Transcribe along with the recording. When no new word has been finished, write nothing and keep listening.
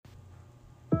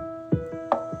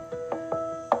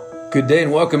Good day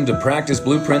and welcome to Practice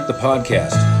Blueprint, the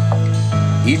podcast.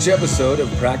 Each episode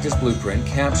of Practice Blueprint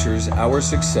captures our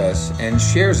success and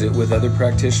shares it with other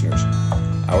practitioners.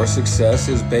 Our success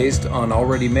is based on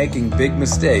already making big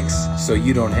mistakes so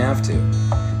you don't have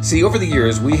to. See, over the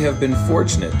years, we have been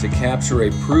fortunate to capture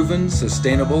a proven,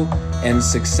 sustainable, and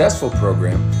successful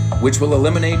program which will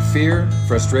eliminate fear,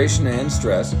 frustration, and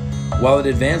stress while it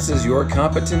advances your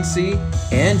competency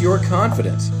and your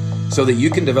confidence so that you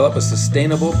can develop a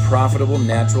sustainable, profitable,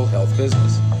 natural health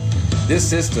business. This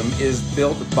system is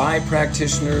built by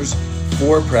practitioners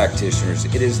for practitioners.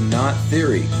 It is not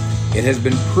theory. It has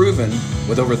been proven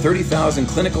with over 30,000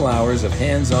 clinical hours of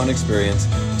hands-on experience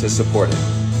to support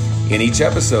it. In each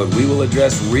episode, we will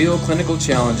address real clinical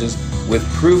challenges with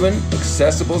proven,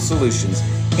 accessible solutions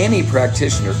any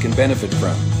practitioner can benefit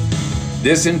from.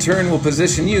 This in turn will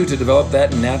position you to develop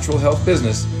that natural health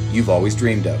business you've always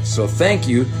dreamed of. So thank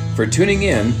you for tuning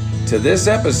in to this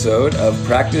episode of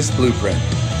Practice Blueprint.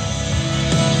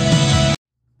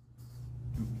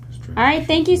 All right,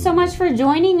 thank you so much for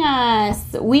joining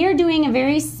us. We are doing a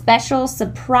very special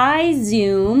surprise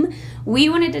Zoom. We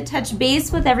wanted to touch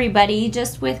base with everybody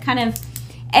just with kind of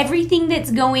everything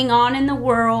that's going on in the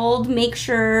world, make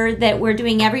sure that we're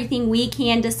doing everything we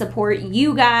can to support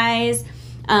you guys.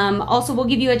 Also, we'll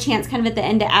give you a chance kind of at the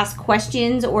end to ask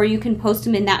questions, or you can post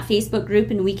them in that Facebook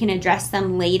group and we can address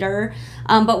them later.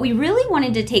 But we really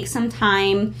wanted to take some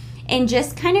time and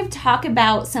just kind of talk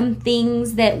about some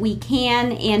things that we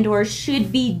can and or should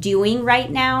be doing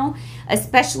right now,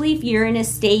 especially if you're in a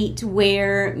state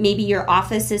where maybe your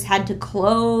office has had to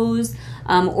close,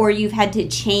 or you've had to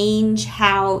change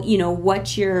how,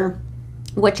 what you're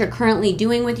currently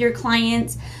doing with your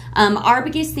clients. Our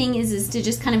biggest thing is to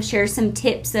just kind of share some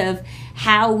tips of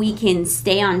how we can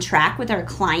stay on track with our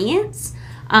clients.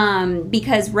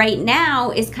 Because right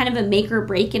now is kind of a make or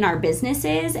break in our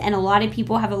businesses, and a lot of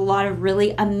people have a lot of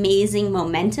really amazing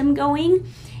momentum going,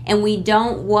 and we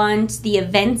don't want the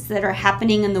events that are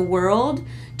happening in the world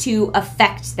to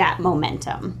affect that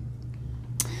momentum.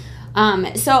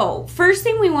 So first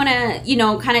thing we want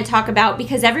to, kind of talk about,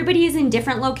 because everybody is in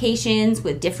different locations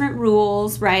with different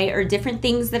rules, right? Or different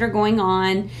things that are going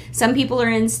on. Some people are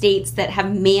in states that have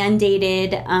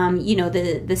mandated,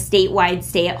 the statewide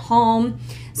stay at home.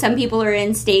 Some people are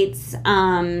in states,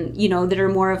 that are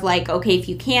more of like, okay, if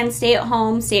you can stay at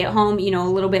home, a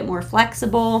little bit more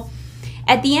flexible.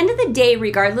 At the end of the day,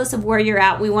 regardless of where you're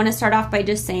at, we want to start off by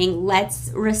just saying,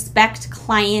 let's respect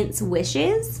clients'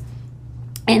 wishes.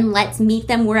 And let's meet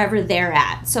them wherever they're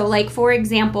at. So like, for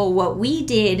example, what we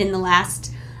did in the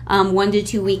last 1 to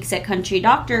 2 weeks at Country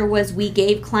Doctor was we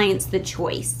gave clients the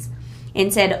choice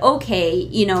and said, okay,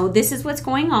 this is what's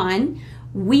going on.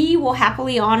 We will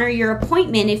happily honor your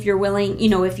appointment if you're willing,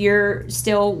 if you're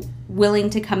still willing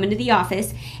to come into the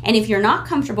office. And if you're not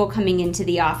comfortable coming into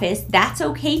the office, that's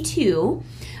okay too.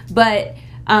 But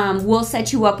we'll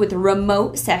set you up with a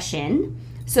remote session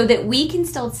so that we can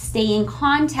still stay in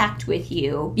contact with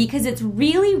you, because it's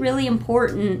really, really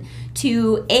important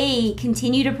to,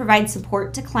 continue to provide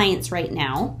support to clients right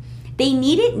now. They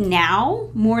need it now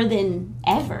more than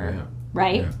ever,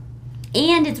 right? Yeah.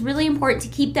 And it's really important to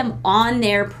keep them on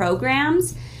their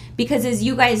programs, because as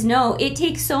you guys know, it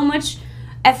takes so much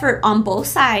effort on both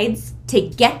sides to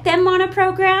get them on a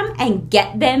program and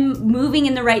get them moving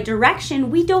in the right direction.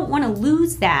 We don't want to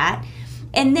lose that.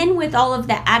 And then with all of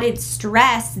the added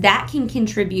stress, that can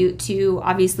contribute to,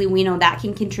 obviously we know that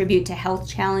can contribute to health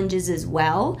challenges as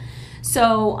well.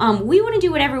 So we want to do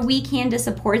whatever we can to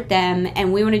support them,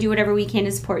 and we want to do whatever we can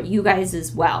to support you guys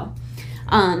as well.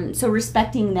 So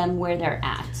respecting them where they're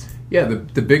at. Yeah,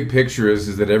 the big picture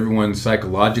is that everyone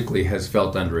psychologically has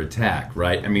felt under attack,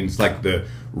 right? I mean, it's like the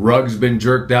rug's been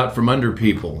jerked out from under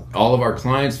people. All of our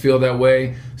clients feel that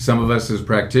way. Some of us as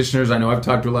practitioners, I know I've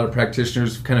talked to a lot of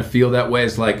practitioners, kind of feel that way.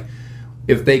 It's like,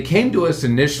 if they came to us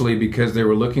initially because they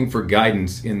were looking for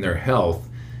guidance in their health,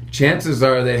 chances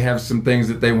are they have some things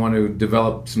that they want to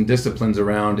develop some disciplines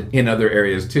around in other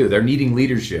areas too. They're needing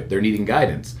leadership, they're needing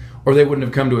guidance, or they wouldn't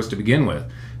have come to us to begin with.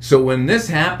 So when this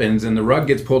happens and the rug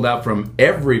gets pulled out from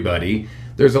everybody,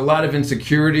 there's a lot of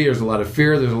insecurity, there's a lot of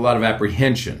fear, there's a lot of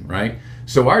apprehension, right?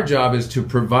 So our job is to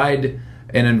provide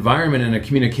an environment and a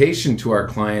communication to our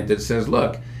client that says,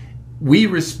 look, we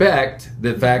respect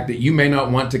the fact that you may not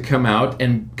want to come out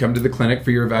and come to the clinic for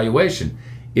your evaluation.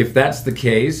 If that's the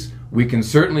case, we can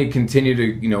certainly continue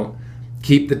to,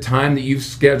 keep the time that you've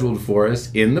scheduled for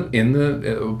us in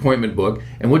the appointment book,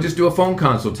 and we'll just do a phone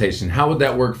consultation. How would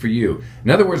that work for you?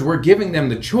 In other words, we're giving them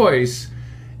the choice.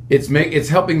 It's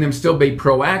helping them still be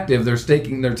proactive.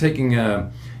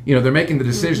 They're making the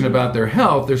decision about their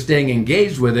health. They're staying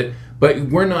engaged with it, But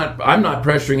I'm not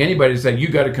pressuring anybody to say, you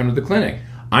got to come to the clinic.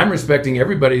 I'm respecting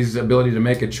everybody's ability to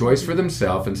make a choice for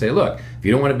themselves and say, look, if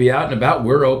you don't want to be out and about,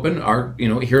 we're open.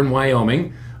 Here in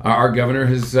Wyoming, our governor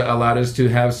has allowed us to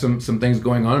have some things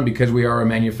going on. Because we are a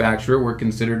manufacturer, we're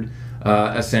considered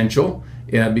essential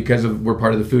because we're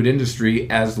part of the food industry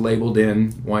as labeled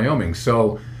in Wyoming.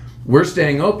 So we're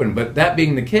staying open. But that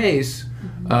being the case,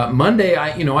 Monday,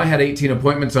 I had 18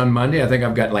 appointments on Monday. I think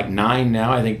I've got like 9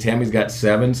 now. I think Tammy's got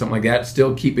 7, something like that,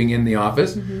 still keeping in the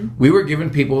office. We were giving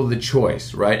people the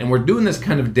choice, right? And we're doing this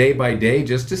kind of day by day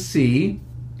just to see.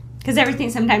 Because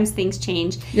sometimes things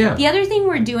change. Yeah. The other thing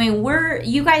we're doing,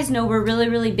 you guys know we're really,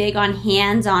 really big on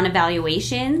hands-on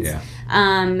evaluations. Yeah.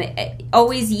 It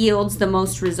always yields the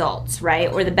most results,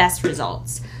 right? Or the best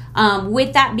results.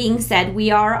 With that being said,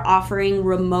 we are offering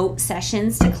remote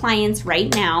sessions to clients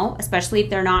right now, especially if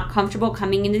they're not comfortable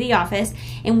coming into the office.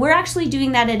 And we're actually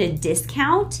doing that at a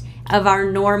discount of our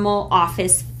normal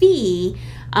office fee.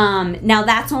 Now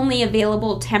that's only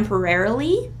available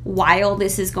temporarily while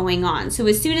this is going on. So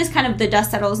as soon as kind of the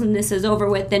dust settles and this is over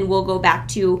with, then we'll go back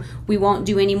to, we won't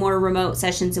do any more remote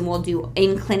sessions and we'll do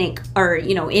in clinic or,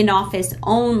 in office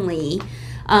only.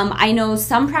 I know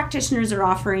some practitioners are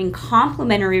offering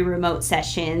complimentary remote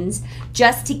sessions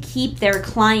just to keep their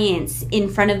clients in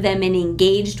front of them and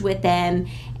engaged with them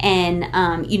and,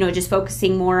 just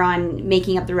focusing more on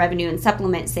making up the revenue and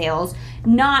supplement sales,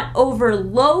 not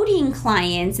overloading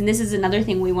clients. And this is another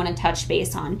thing we want to touch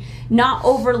base on, not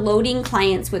overloading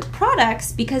clients with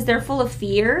products because they're full of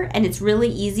fear and it's really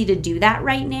easy to do that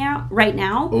right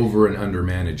now. Over and under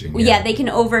managing. Yeah, they can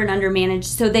over and under manage.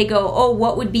 So they go, oh,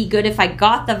 what would be good if I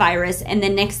got the virus? And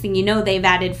then next thing you know, they've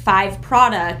added 5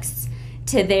 products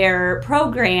to their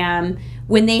program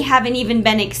when they haven't even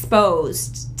been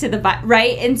exposed to the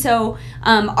right? And so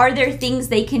are there things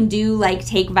they can do like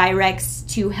take Virex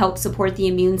to help support the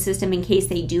immune system in case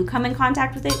they do come in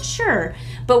contact with it? Sure.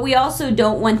 But we also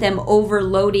don't want them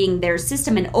overloading their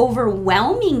system and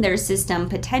overwhelming their system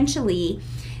potentially.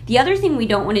 The other thing we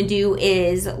don't want to do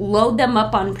is load them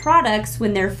up on products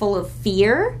when they're full of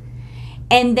fear.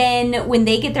 And then when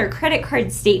they get their credit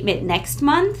card statement next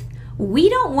month, we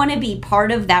don't want to be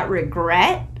part of that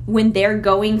regret when they're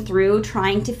going through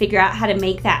trying to figure out how to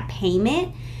make that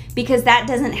payment, because that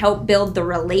doesn't help build the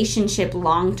relationship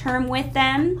long term with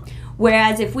them.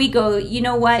 Whereas if we go, you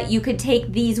know what, you could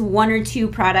take these 1 or 2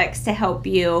 products to help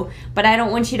you, but I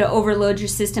don't want you to overload your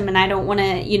system and I don't want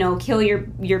to, kill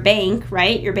your bank,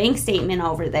 right? Your bank statement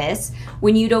over this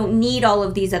when you don't need all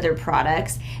of these other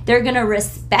products. They're going to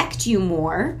respect you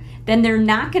more. Then they're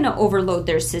not going to overload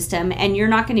their system and you're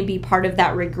not going to be part of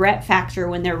that regret factor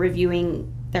when they're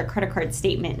reviewing their credit card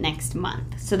statement next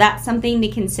month. So that's something to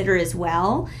consider as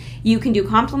well. You can do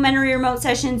complimentary remote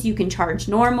sessions. You can charge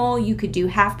normal. You could do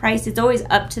half price. It's always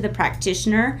up to the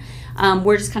practitioner.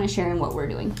 We're just kind of sharing what we're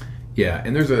doing. Yeah,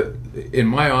 and in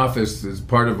my office, as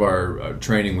part of our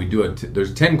training, we do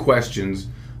there's 10 questions.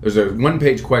 There's a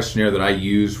 1-page questionnaire that I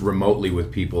use remotely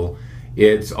with people.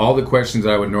 It's all the questions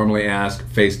that I would normally ask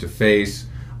face to face.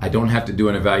 I don't have to do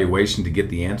an evaluation to get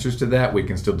the answers to that. We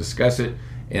can still discuss it.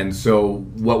 And so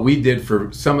what we did for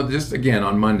just again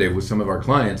on Monday with some of our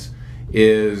clients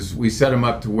is we set them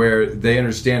up to where they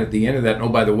understand at the end of that, and oh,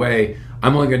 by the way,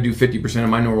 I'm only going to do 50% of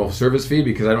my normal service fee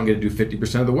because I don't get to do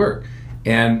 50% of the work.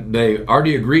 And they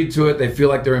already agreed to it. They feel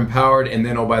like they're empowered. And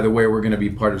then, oh, by the way, we're going to be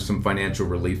part of some financial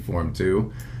relief for them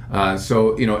too.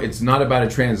 So, it's not about a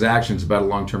transaction. It's about a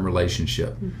long-term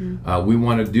relationship. Mm-hmm. We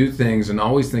want to do things and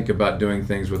always think about doing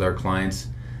things with our clients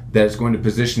that's going to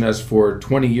position us for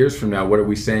 20 years from now. What are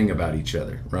we saying about each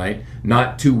other, right?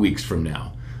 Not 2 weeks from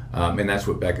now. And that's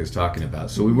what Becca's talking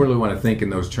about. So we really want to think in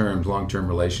those terms, long-term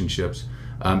relationships,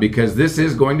 because this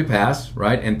is going to pass,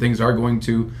 right? And things are going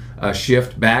to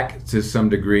shift back to some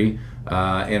degree,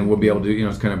 and we'll be able to,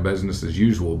 it's kind of business as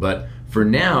usual. But for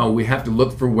now, we have to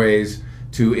look for ways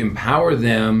to empower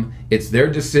them. It's their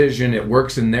decision. It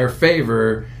works in their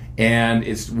favor. And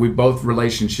we both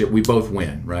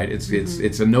win, right?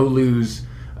 It's a no-lose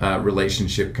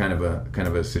relationship kind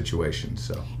of a situation.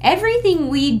 So everything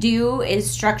we do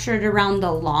is structured around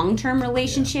the long-term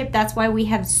relationship. Yeah. That's why we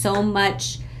have so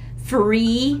much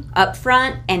free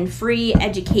upfront and free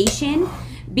education,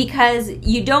 because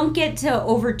you don't get to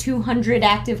over 200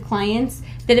 active clients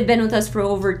that have been with us for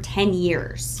over 10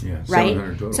 years,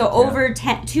 right? So over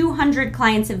 200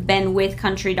 clients have been with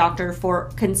Country Doctor for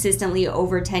consistently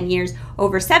over 10 years,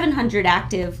 over 700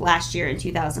 active last year in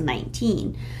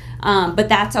 2019. But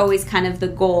that's always kind of the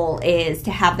goal, is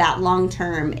to have that long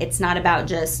term. It's not about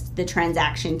just the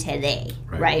transaction today,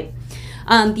 right?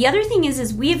 The other thing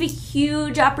is we have a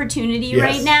huge opportunity Yes.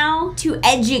 right now to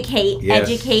educate, Yes.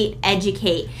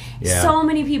 educate. Yeah. So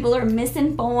many people are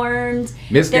misinformed.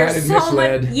 Misguided, There's so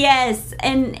misled. yes,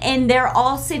 and they're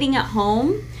all sitting at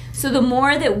home. So the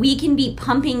more that we can be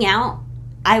pumping out,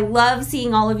 I love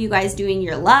seeing all of you guys doing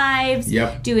your lives,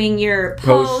 Yep. doing your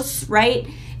posts, right?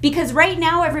 Because right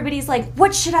now everybody's like,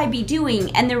 what should I be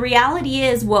doing? And the reality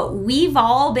is what we've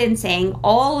all been saying,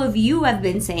 all of you have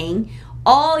been saying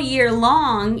all year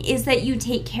long, is that you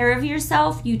take care of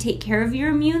yourself, you take care of your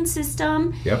immune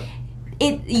system. Yep.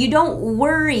 You don't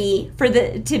worry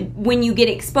when you get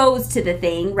exposed to the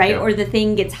thing, right? Yep. Or the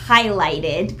thing gets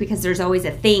highlighted, because there's always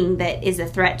a thing that is a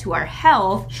threat to our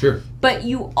health. Sure. But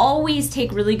you always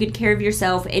take really good care of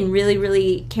yourself and really,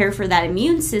 really care for that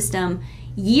immune system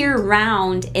year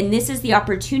round. And this is the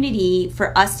opportunity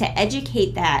for us to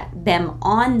educate them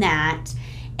on that.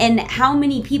 And how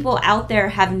many people out there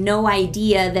have no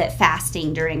idea that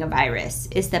fasting during a virus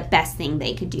is the best thing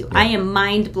they could do? Yeah. I am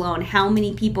mind blown how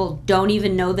many people don't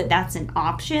even know that that's an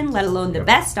option, let alone the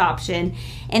best option.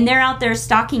 And they're out there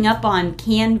stocking up on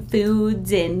canned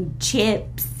foods and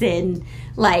chips, and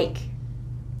like,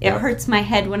 it Yeah. hurts my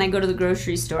head when I go to the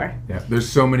grocery store. Yeah, there's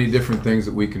so many different things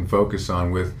that we can focus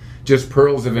on with just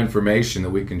pearls of information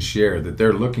that we can share that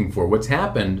they're looking for. What's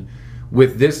happened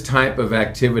with this type of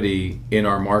activity in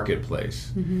our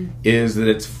marketplace is that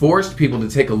it's forced people to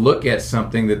take a look at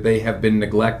something that they have been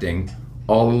neglecting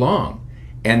all along.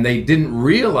 And they didn't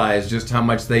realize just how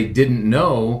much they didn't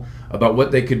know about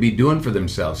what they could be doing for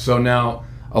themselves. So now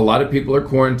a lot of people are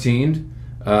quarantined,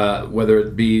 whether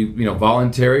it be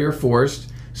voluntary or forced.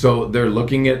 So they're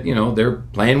looking at, they're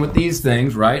playing with these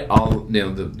things, right? All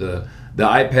the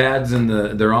iPads and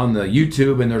they're on the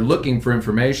YouTube and they're looking for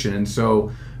information. And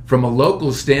so from a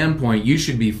local standpoint, you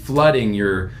should be flooding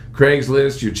your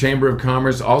Craigslist, your Chamber of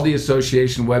Commerce, all the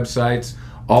association websites,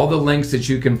 all the links that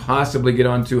you can possibly get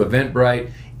onto,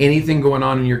 Eventbrite, anything going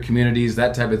on in your communities,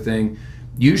 that type of thing.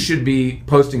 You should be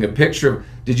posting a picture of,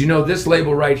 did you know this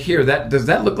label right here, does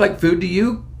that look like food to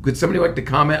you? Could somebody like to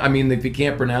comment? I mean, if you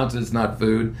can't pronounce it, it's not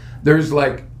food. There's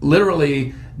like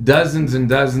literally dozens and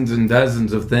dozens and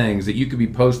dozens of things that you could be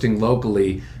posting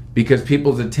locally because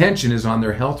people's attention is on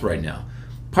their health right now.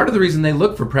 Part of the reason they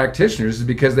look for practitioners is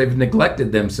because they've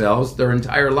neglected themselves their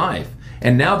entire life.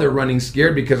 And now they're running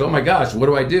scared because, oh my gosh, what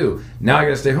do I do? Now I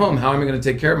got to stay home. How am I going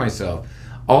to take care of myself?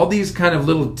 All these kind of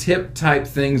little tip type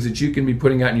things that you can be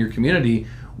putting out in your community,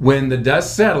 when the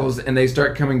dust settles and they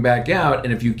start coming back out,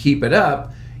 and if you keep it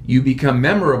up, you become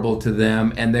memorable to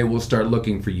them and they will start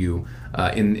looking for you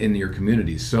in your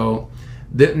communities. So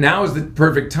now is the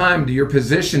perfect time. You're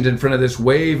positioned in front of this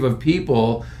wave of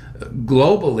people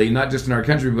globally, not just in our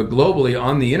country, but globally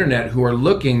on the internet, who are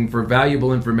looking for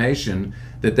valuable information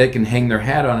that they can hang their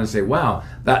hat on and say, wow,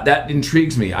 that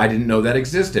intrigues me. I didn't know that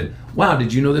existed. Wow,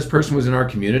 did you know this person was in our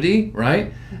community,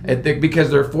 right?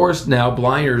 Because they're forced now,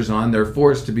 blinders on, they're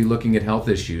forced to be looking at health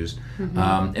issues.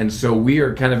 And so we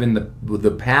are kind of in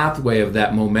the pathway of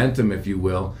that momentum, if you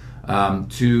will,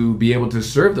 to be able to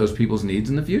serve those people's needs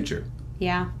in the future.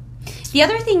 Yeah. The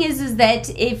other thing is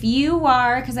that if you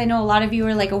are, because I know a lot of you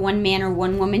are like a one-man or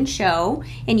one-woman show,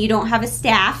 and you don't have a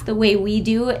staff the way we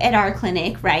do at our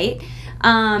clinic, right?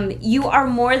 You are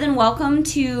more than welcome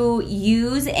to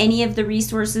use any of the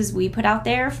resources we put out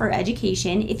there for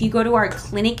education. If you go to our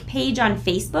clinic page on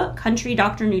Facebook, Country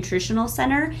Doctor Nutritional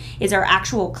Center is our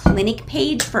actual clinic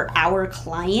page for our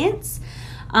clients.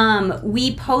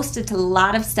 We posted a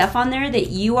lot of stuff on there that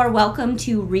you are welcome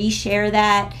to reshare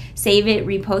that, save it,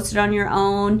 repost it on your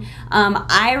own.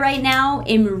 I right now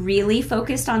am really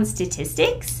focused on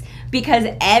statistics because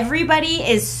everybody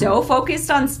is so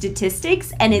focused on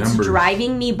statistics and it's Numbers.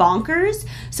 driving me bonkers.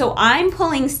 So I'm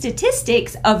pulling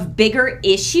statistics of bigger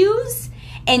issues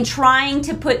and trying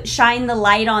to shine the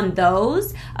light on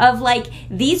those of like,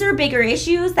 these are bigger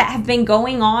issues that have been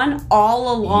going on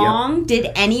all along. Yep.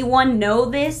 Did anyone know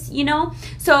this,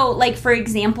 So like, for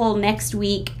example, next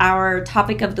week, our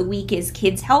topic of the week is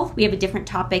kids' health. We have a different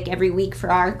topic every week for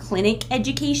our clinic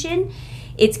education.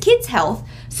 It's kids' health.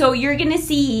 So you're going to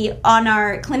see on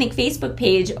our clinic Facebook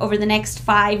page over the next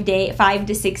 5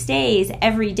 to 6 days,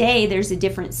 every day there's a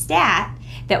different stat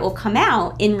that will come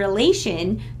out in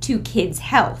relation to kids'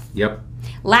 health. Yep.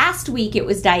 Last week it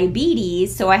was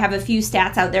diabetes, so I have a few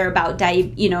stats out there about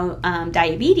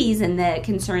diabetes and the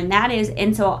concern that is.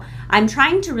 And so I'm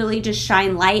trying to really just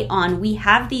shine light on, we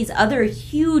have these other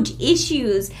huge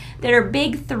issues that are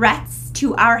big threats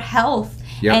to our health.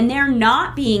 Yep. and they're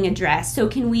not being addressed. So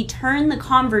can we turn the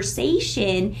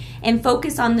conversation and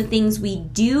focus on the things we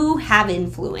do have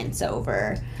influence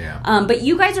over? Yeah. But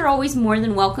you guys are always more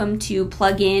than welcome to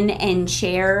plug in and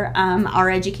share our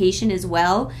education as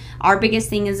well. Our biggest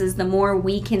thing is the more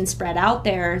we can spread out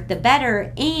there, the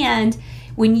better. And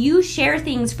when you share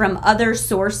things from other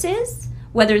sources,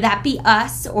 whether that be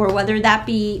us or whether that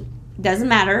be, doesn't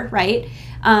matter, right?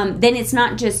 Then it's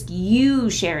not just you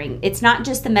sharing. It's not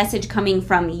just the message coming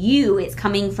from you. It's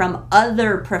coming from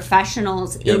other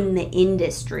professionals in the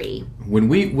industry. When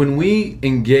we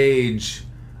engage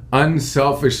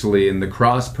unselfishly in the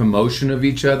cross promotion of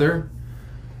each other,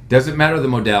 doesn't matter the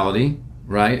modality,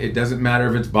 right? It doesn't matter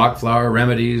if it's Bach flower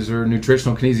remedies or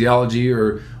nutritional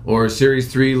kinesiology or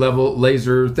Series 3 level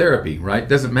laser therapy, right?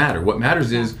 Doesn't matter. What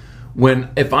matters is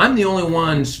if I'm the only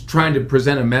one trying to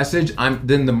present a message,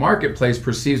 then the marketplace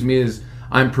perceives me as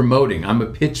I'm promoting. I'm a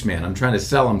pitch man. I'm trying to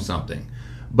sell them something.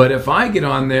 But if I get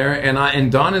on there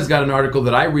and Donna's got an article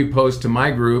that I repost to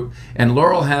my group, and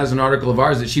Laurel has an article of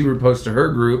ours that she reposts to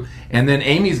her group, and then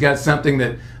Amy's got something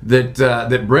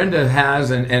that Brenda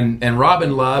has and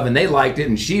Robin love, and they liked it,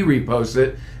 and she reposts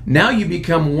it. Now you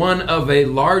become one of a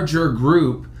larger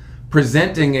group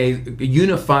presenting a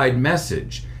unified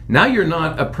message. Now you're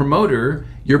not a promoter,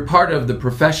 you're part of the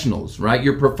professionals, right?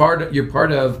 You're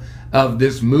part of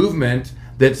this movement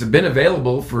that's been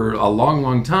available for a long,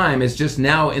 long time. It's just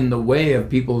now in the way of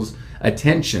people's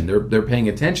attention. They're paying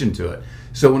attention to it.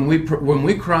 So when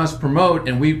we cross promote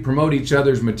and we promote each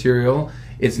other's material,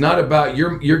 it's not about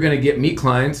you're going to get me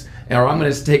clients or I'm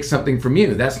going to take something from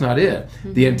you. That's not it.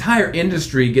 Mm-hmm. The entire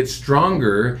industry gets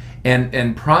stronger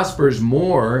and prospers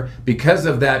more because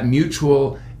of that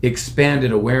mutual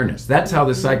expanded awareness. That's how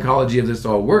the psychology of this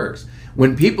all works.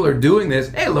 When people are doing this,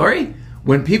 hey Lori,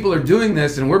 when people are doing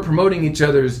this and we're promoting each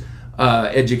other's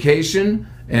education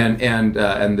and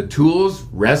the tools,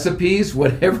 recipes,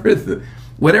 whatever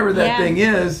that thing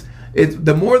is,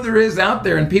 the more there is out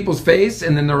there in people's face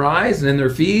and in their eyes and in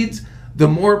their feeds, the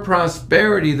more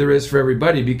prosperity there is for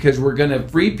everybody, because we're going to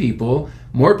free people.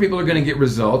 More people are going to get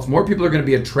results. More people are going to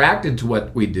be attracted to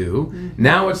what we do. Mm-hmm.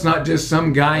 Now it's not just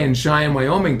some guy in Cheyenne,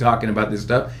 Wyoming talking about this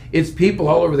stuff. It's people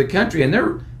all over the country,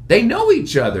 and they know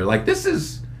each other. Like this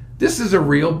is a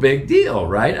real big deal,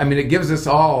 right? I mean, it gives us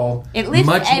all much more credibility. It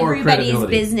lifts everybody's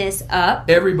business up.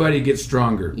 Everybody gets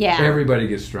stronger. Yeah. Everybody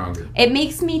gets stronger. It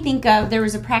makes me think of, there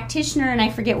was a practitioner, and I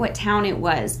forget what town it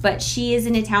was, but she is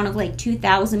in a town of like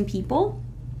 2,000 people,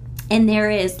 and there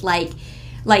is like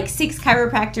 6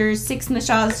 chiropractors, 6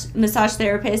 massage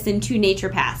therapists, and 2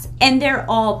 naturopaths, and they're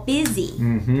all busy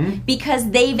because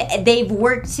they've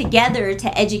worked together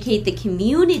to educate the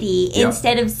community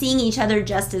instead of seeing each other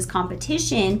just as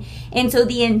competition. And so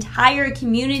the entire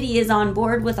community is on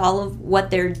board with all of what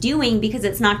they're doing, because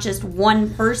it's not just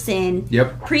one person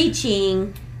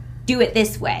preaching, do it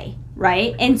this way.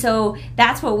 Right? And so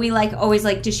that's what we always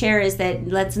like to share, is that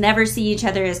let's never see each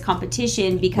other as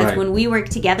competition, because when we work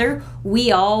together,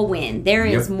 we all win. There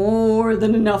is more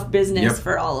than enough business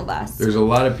for all of us. There's a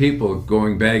lot of people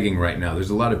going begging right now. There's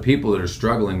a lot of people that are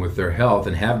struggling with their health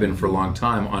and have been for a long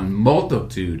time on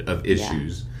multitude of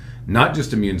issues, not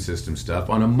just immune system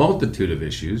stuff, on a multitude of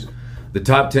issues. The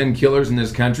top 10 killers in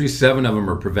this country, 7 of them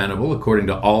are preventable, according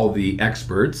to all the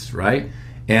experts, right?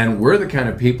 And we're the kind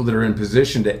of people that are in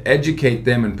position to educate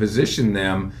them and position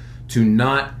them to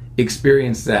not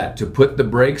experience that, to put the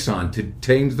brakes on, to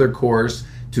change their course,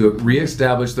 to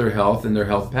reestablish their health and their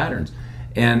health patterns.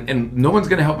 And no one's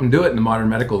going to help them do it in the modern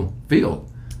medical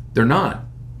field. They're not.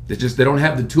 They don't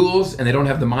have the tools and they don't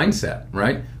have the mindset,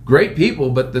 right? Great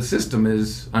people, but the system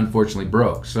is unfortunately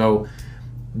broke. So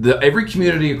every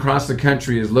community across the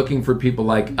country is looking for people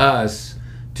like us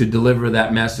to deliver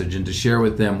that message and to share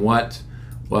with them what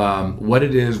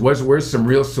it is, where's some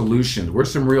real solutions,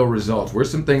 where's some real results, where's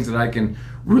some things that I can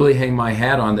really hang my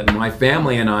hat on, that my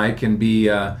family and I can get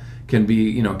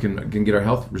our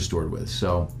health restored with.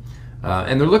 So,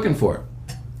 and they're looking for it.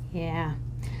 Yeah.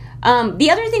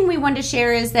 The other thing we wanted to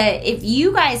share is that if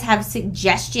you guys have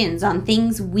suggestions on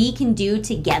things we can do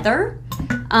together,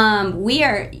 we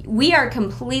are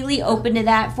completely open to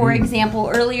that. For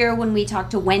example, earlier when we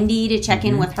talked to Wendy to check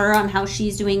in with her on how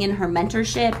she's doing in her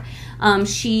mentorship,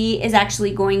 she is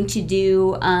actually going to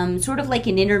do sort of like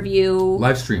an interview,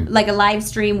 live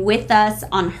stream with us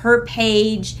on her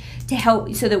page to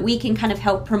help, so that we can kind of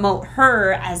help promote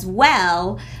her as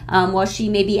well, while she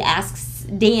maybe asks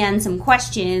Dan some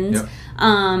questions.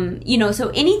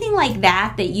 So anything like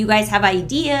that you guys have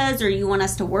ideas, or you want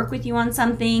us to work with you on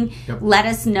something, let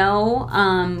us know.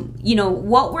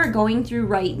 What we're going through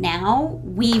right now,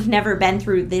 we've never been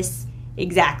through this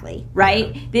Exactly,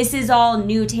 right? Yeah. This is all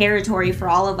new territory for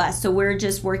all of us, so we're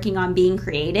just working on being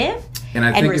creative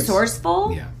and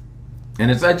resourceful. Yeah. And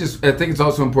I think it's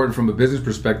also important from a business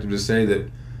perspective to say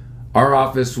that our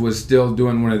office was still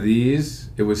doing one of these.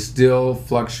 It was still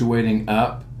fluctuating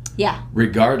up. Yeah.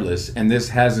 Regardless, and this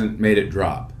hasn't made it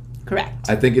drop. Correct.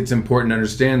 I think it's important to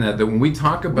understand that when we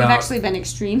talk about... We've actually been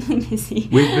extremely busy.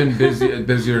 We've been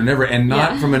busier than ever, and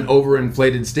not from an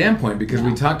overinflated standpoint, because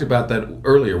we talked about that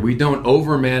earlier. We don't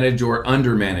overmanage or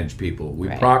undermanage people. We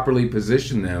properly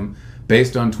position them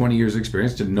based on 20 years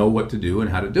experience to know what to do and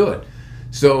how to do it.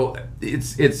 So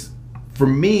it's for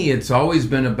me, it's always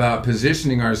been about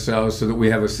positioning ourselves so that we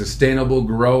have a sustainable,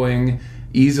 growing,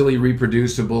 easily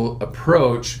reproducible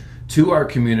approach to our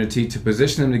community to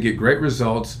position them to get great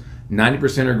results,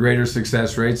 90% or greater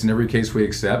success rates in every case we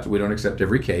accept. We don't accept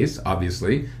every case,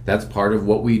 obviously. That's part of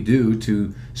what we do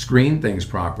to screen things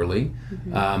properly.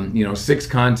 6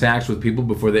 contacts with people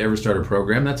before they ever start a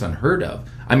program, that's unheard of.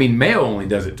 I mean, Mayo only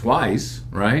does it twice,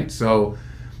 right? So,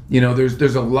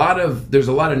 there's a lot of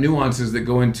nuances that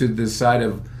go into this side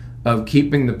of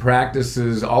keeping the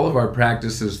practices, all of our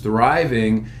practices,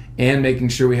 thriving, and making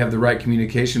sure we have the right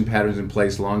communication patterns in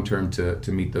place long term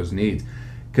to meet those needs.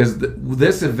 Because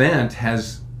this event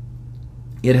has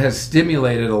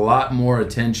stimulated a lot more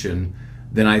attention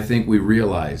than I think we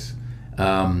realize.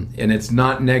 And it's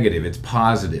not negative, it's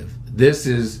positive. This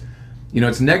is,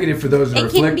 it's negative for those that are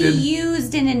afflicted. It can be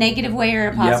used in a negative way or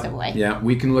a positive way. Yeah,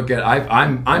 we can look at,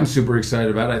 I'm super excited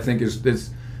about it. I think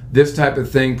this type of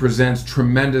thing presents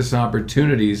tremendous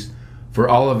opportunities for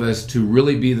all of us to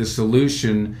really be the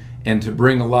solution and to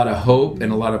bring a lot of hope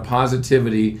and a lot of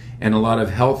positivity and a lot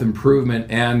of health improvement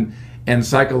and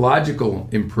psychological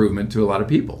improvement to a lot of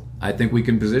people. I think we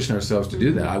can position ourselves to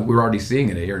do that. We're already seeing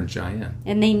it here in Cheyenne.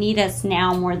 And they need us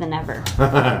now more than ever.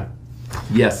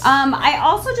 Yes. I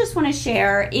also just want to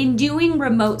share, in doing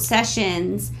remote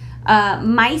sessions,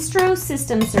 Maestro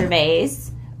System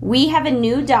Surveys, we have a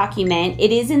new document.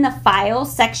 It is in the file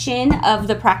section of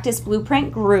the Practice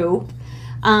Blueprint group.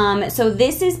 So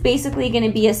this is basically going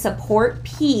to be a support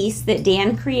piece that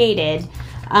Dan created,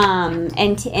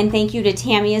 and thank you to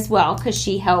Tammy as well, because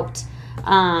she helped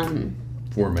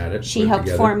format it. She helped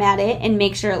format it and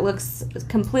make sure it looks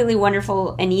completely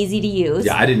wonderful and easy to use.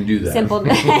 Yeah, I didn't do that. Simple.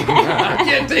 I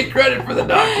can't take credit for the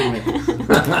document.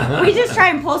 We just try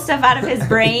and pull stuff out of his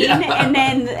brain, and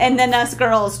then us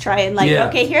girls try and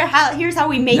okay, here's how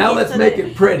we make it. Now let's make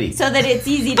it pretty, so that it's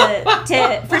easy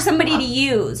to for somebody to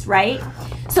use, right?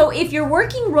 So if you're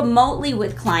working remotely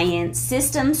with clients,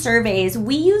 system surveys,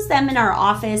 we use them in our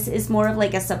office as more of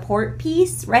like a support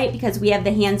piece, right? Because we have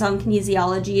the hands-on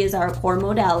kinesiology as our core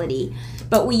modality.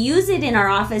 But we use it in our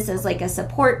office as like a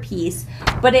support piece.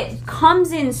 But it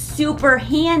comes in super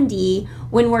handy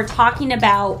when we're talking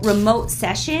about remote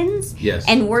sessions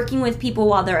and working with people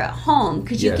while they're at home.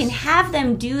 Because you can have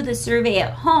them do the survey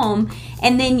at home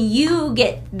and then you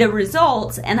get the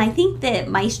results. And I think that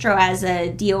Maestro has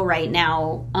a deal right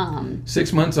now.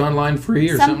 6 months online free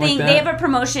or something like that? They have a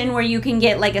promotion where you can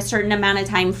get like a certain amount of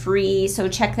time free. So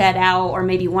check that out. Or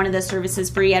maybe one of the services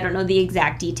free. I don't know the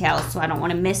exact details, so I don't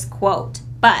want to misquote.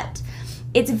 But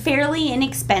it's fairly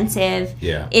inexpensive.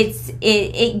 Yeah.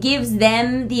 It gives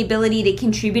them the ability to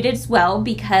contribute as well,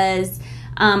 because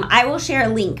I will share a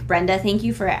link, Brenda. Thank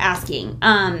you for asking.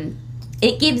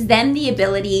 It gives them the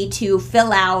ability to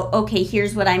fill out, okay,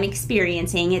 here's what I'm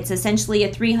experiencing. It's essentially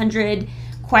a 300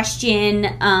 question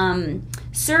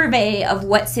survey of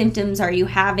what symptoms are you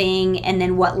having, and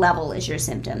then what level is your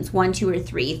symptoms, 1, 2, or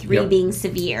 3. 3 being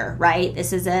severe, right?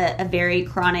 This is a very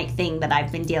chronic thing that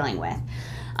I've been dealing with.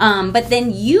 But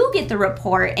then you get the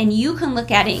report and you can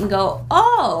look at it and go,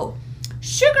 oh,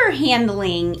 sugar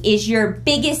handling is your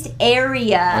biggest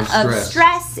area of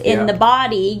stress in the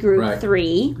body, group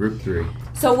 3. Group 3.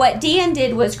 So what Dan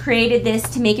did was created this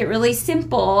to make it really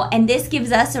simple, and this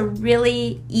gives us a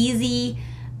really easy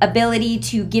ability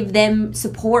to give them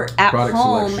support at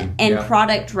home and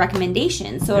product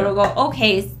recommendations. So it'll go,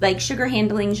 okay, like sugar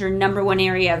handling is your number one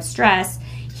area of stress.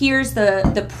 Here's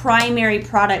the primary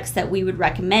products that we would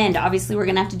recommend. Obviously, we're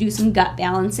going to have to do some gut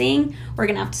balancing. We're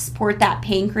going to have to support that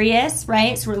pancreas,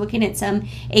 right? So we're looking at some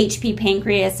HP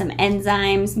pancreas, some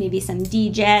enzymes, maybe some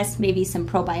digest, maybe some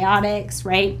probiotics,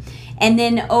 right? And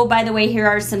then, oh, by the way, here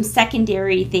are some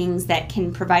secondary things that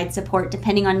can provide support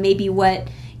depending on maybe what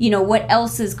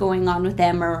else is going on with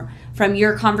them, or from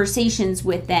your conversations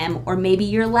with them, or maybe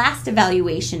your last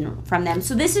evaluation from them.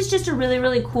 So this is just a really,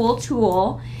 really cool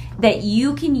tool that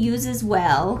you can use as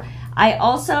well. I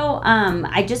also,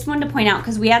 I just wanted to point out,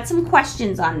 because we had some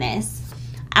questions on this,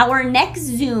 our next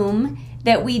Zoom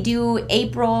that we do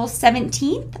April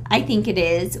 17th, I think it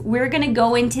is, we're going to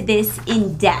go into this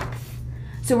in depth.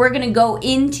 So we're going to go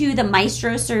into the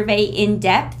Maestro survey in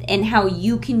depth and how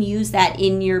you can use that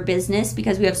in your business,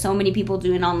 because we have so many people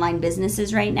doing online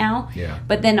businesses right now. Yeah.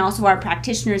 But then also our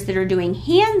practitioners that are doing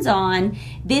hands-on,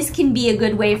 this can be a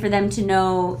good way for them to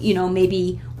know,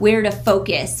 maybe where to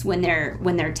focus when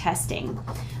they're testing.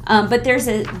 But there's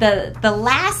the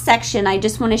last section I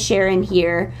just want to share in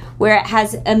here where it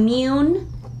has immune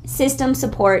system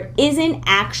support isn't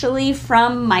actually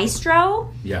from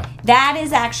Maestro. Yeah. That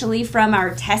is actually from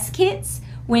our test kits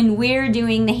when we're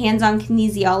doing the hands-on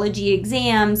kinesiology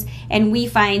exams and we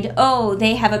find,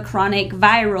 they have a chronic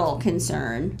viral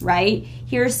concern, right?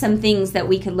 Here's some things that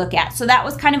we could look at. So that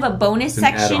was kind of a bonus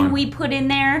section add-on we put in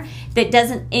there that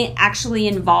doesn't actually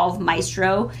involve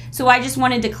Maestro. So I just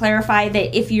wanted to clarify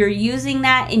that if you're using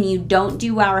that and you don't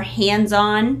do our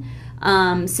hands-on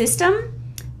system,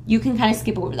 you can kind of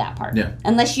skip over that part. Yeah.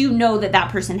 Unless you know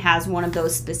that person has one of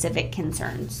those specific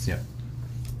concerns. Yeah.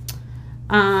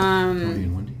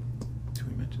 And Wendy, did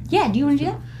we mention that? Yeah, do you want to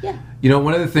do that? Yeah.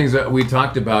 One of the things that we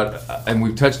talked about, and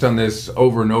we've touched on this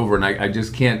over and over, and I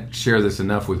just can't share this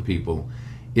enough with people,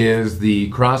 is the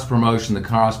cross-promotion, the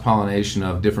cross-pollination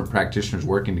of different practitioners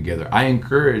working together. I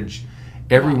encourage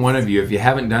every one of you, if you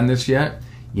haven't done this yet,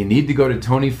 you need to go to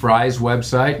Tony Fry's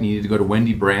website, and you need to go to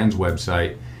Wendy Brand's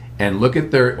website, and look at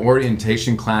their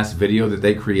orientation class video that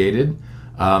they created.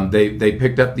 They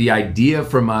picked up the idea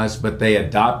from us, but they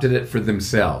adopted it for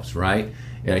themselves, right?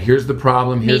 Here's the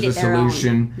problem, here's the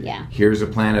solution, here's a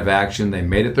plan of action. They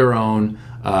made it their own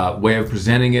way of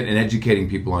presenting it and educating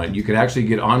people on it. You could actually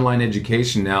get online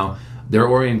education now. Their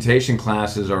orientation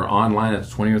classes are online. It's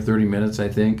 20 or 30 minutes, I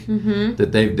think, that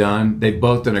they've done. They've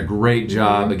both done a great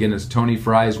job. Again, it's Tony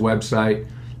Fry's website.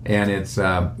 And it's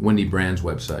Wendy Brand's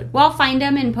website. Well, I'll find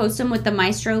them and post them with the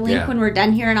Maestro link when we're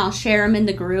done here, and I'll share them in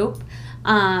the group.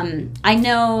 I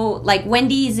know, like,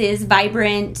 Wendy's is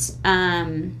Vibrant. Why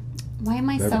am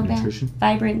I so bad? Nutrition?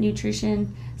 Vibrant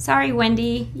Nutrition. Sorry,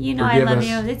 Wendy. Forgive I love us.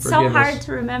 you. It's Forgive so hard us.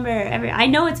 to remember. I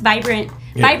know it's Vibrant.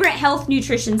 Yeah. Vibrant Health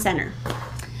Nutrition Center.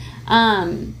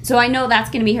 So I know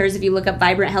that's going to be hers if you look up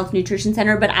Vibrant Health Nutrition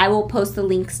Center, but I will post the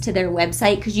links to their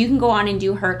website because you can go on and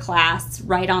do her class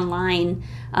right online,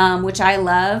 which I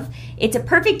love. It's a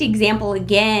perfect example,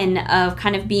 again, of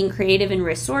kind of being creative and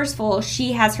resourceful.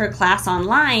 She has her class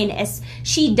online. As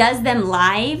she does them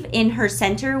live in her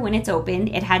center when it's open.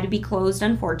 It had to be closed,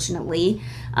 unfortunately,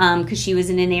 because she was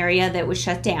in an area that was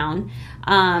shut down.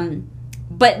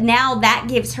 But now that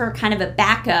gives her kind of a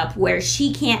backup where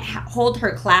she can't hold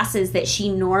her classes that she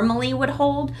normally would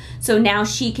hold. So now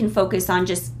she can focus on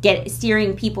just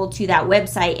steering people to that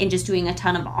website and just doing a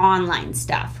ton of online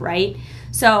stuff, right?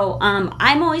 So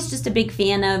I'm always just a big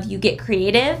fan of you get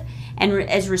creative and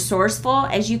as resourceful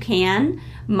as you can.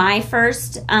 My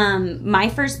first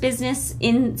business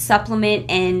in supplement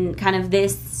and kind of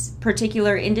this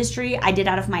particular industry, I did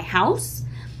out of my house.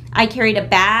 I carried a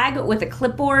bag with a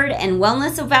clipboard and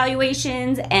wellness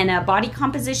evaluations and a body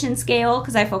composition scale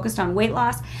because I focused on weight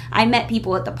loss. I met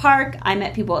people at the park. I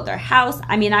met people at their house.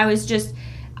 I mean,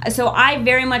 so I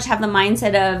very much have the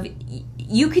mindset of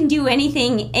you can do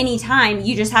anything anytime.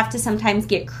 You just have to sometimes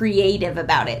get creative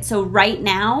about it. So right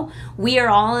now, we are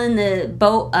all in the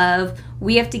boat of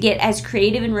we have to get as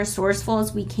creative and resourceful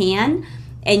as we can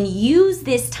and use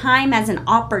this time as an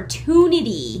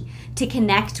opportunity to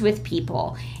connect with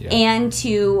people and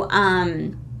to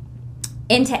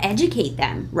educate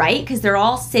them, right? Because they're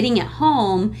all sitting at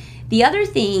home. The other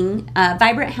thing,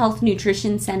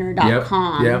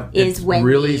 VibrantHealthNutritionCenter.com is Wendy's. It's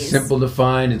really simple to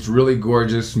find. It's really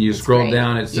gorgeous. And you scroll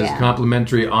down, it says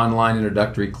complimentary online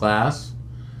introductory class.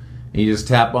 And you just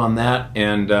tap on that,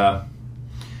 and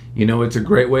it's a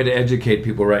great way to educate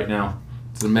people right now.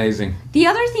 It's amazing. The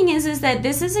other thing is that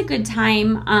this is a good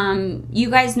time. You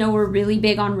guys know we're really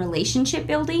big on relationship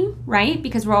building, right?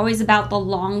 Because we're always about the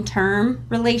long-term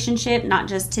relationship, not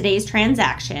just today's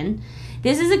transaction.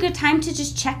 This is a good time to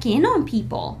just check in on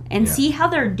people and see how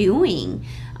they're doing.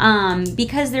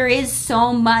 Because there is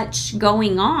so much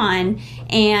going on,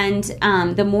 and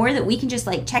the more that we can just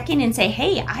like check in and say,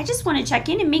 hey, I just want to check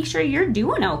in and make sure you're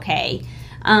doing okay.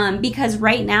 Because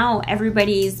right now,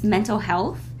 everybody's mental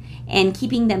health and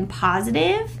keeping them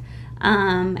positive.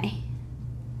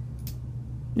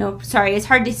 It's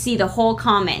hard to see the whole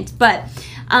comment, but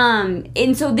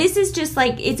and so this is just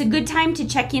like, it's a good time to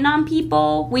check in on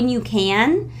people when you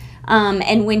can,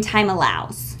 and when time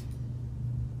allows.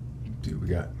 Dude, we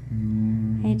got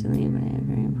I hate to leave, but I have a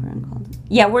very important call.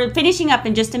 Yeah, we're finishing up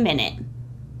in just a minute.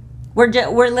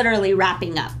 We're literally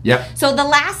wrapping up. Yep. So the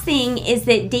last thing is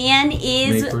that Dan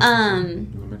is you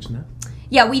want to mention that?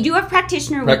 Yeah, we do have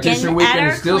practitioner weekend at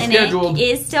our clinic. Scheduled.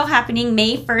 Is still happening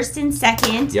May 1st and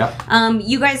 2nd. Yep.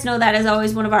 You guys know that is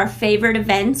always one of our favorite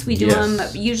events. We do them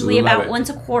usually about once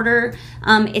a quarter.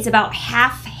 It's about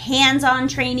half hands-on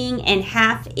training and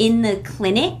half in the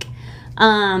clinic.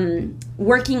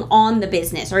 Working on the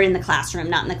business, or in the classroom,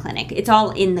 not in the clinic. It's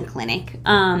all in the clinic.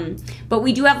 But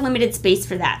we do have limited space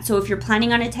for that. So if you're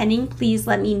planning on attending, please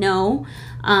let me know,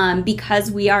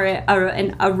 because we are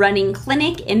a running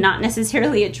clinic and not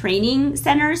necessarily a training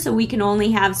center. So we can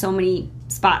only have so many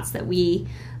spots that we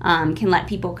can let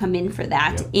people come in for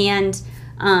that. Yep. And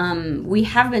we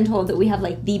have been told that we have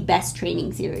like the best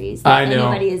training series that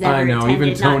anybody has ever attended.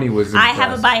 Even Tony was impressed. I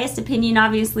have a biased opinion,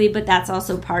 obviously, but that's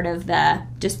also part of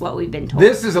just what we've been told.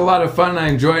 This is a lot of fun. I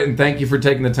enjoy it, and thank you for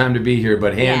taking the time to be here.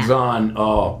 But hands-on,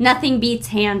 nothing beats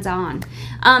hands-on.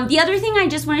 The other thing I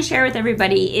just want to share with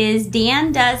everybody is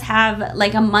Dan does have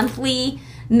like a monthly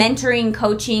mentoring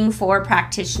coaching for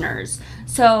practitioners.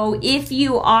 So if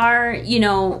you are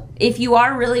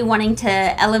really wanting to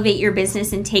elevate your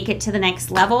business and take it to the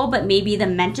next level, but maybe the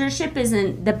mentorship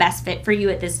isn't the best fit for you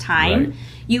at this time, right,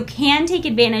 you can take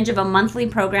advantage of a monthly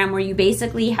program where you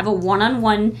basically have a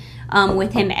one-on-one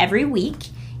with him every week.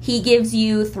 He gives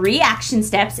you 3 action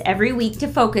steps every week to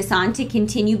focus on to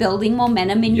continue building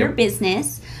momentum in your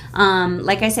business.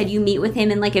 Like I said, you meet with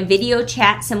him in like a video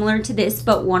chat similar to this,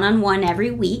 but one-on-one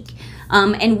every week.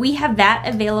 And we have that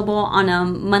available on a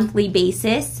monthly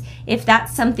basis. If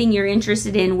that's something you're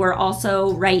interested in, we're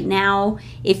also right now,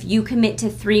 if you commit to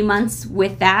 3 months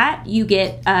with that, you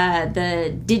get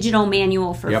the digital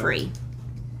manual for free.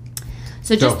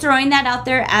 So just throwing that out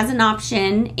there as an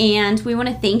option. And we want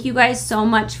to thank you guys so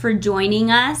much for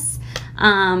joining us.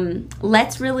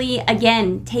 Let's really,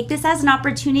 again, take this as an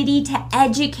opportunity to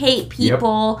educate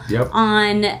people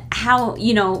on how,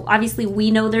 obviously we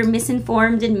know they're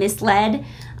misinformed and misled,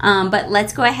 but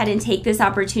let's go ahead and take this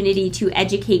opportunity to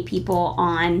educate people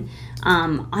on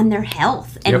their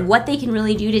health and what they can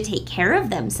really do to take care of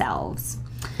themselves.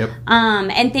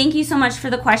 And thank you so much for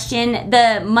the question.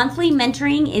 The monthly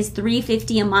mentoring is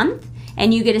 $350 a month,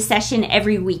 and you get a session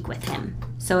every week with him.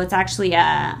 So it's actually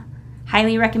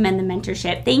highly recommend the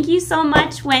mentorship. Thank you so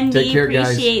much, Wendy. Take care,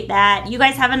 appreciate that. You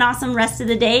guys have an awesome rest of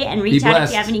the day, and reach out if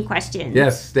you have any questions.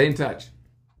 Yes, stay in touch.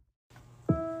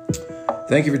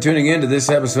 Thank you for tuning in to this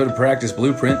episode of Practice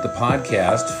Blueprint, the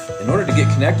podcast. In order to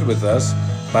get connected with us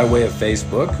by way of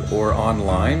Facebook or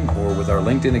online or with our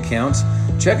LinkedIn accounts,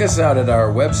 check us out at our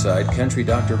website,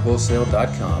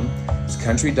 countrydoctorwholesale.com. It's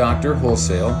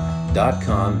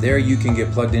countrydoctorwholesale.com. There you can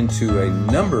get plugged into a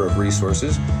number of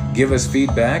resources, give us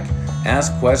feedback,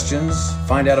 ask questions,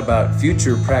 find out about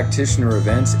future practitioner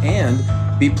events, and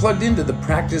be plugged into the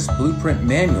Practice Blueprint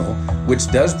Manual, which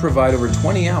does provide over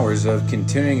 20 hours of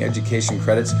continuing education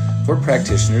credits for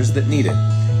practitioners that need it.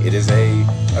 It is a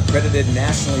accredited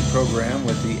nationally program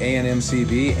with the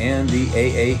ANMCB and the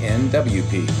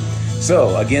AANWP.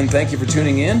 So, again, thank you for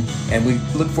tuning in, and we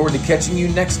look forward to catching you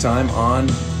next time on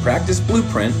Practice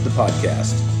Blueprint, the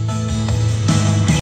podcast.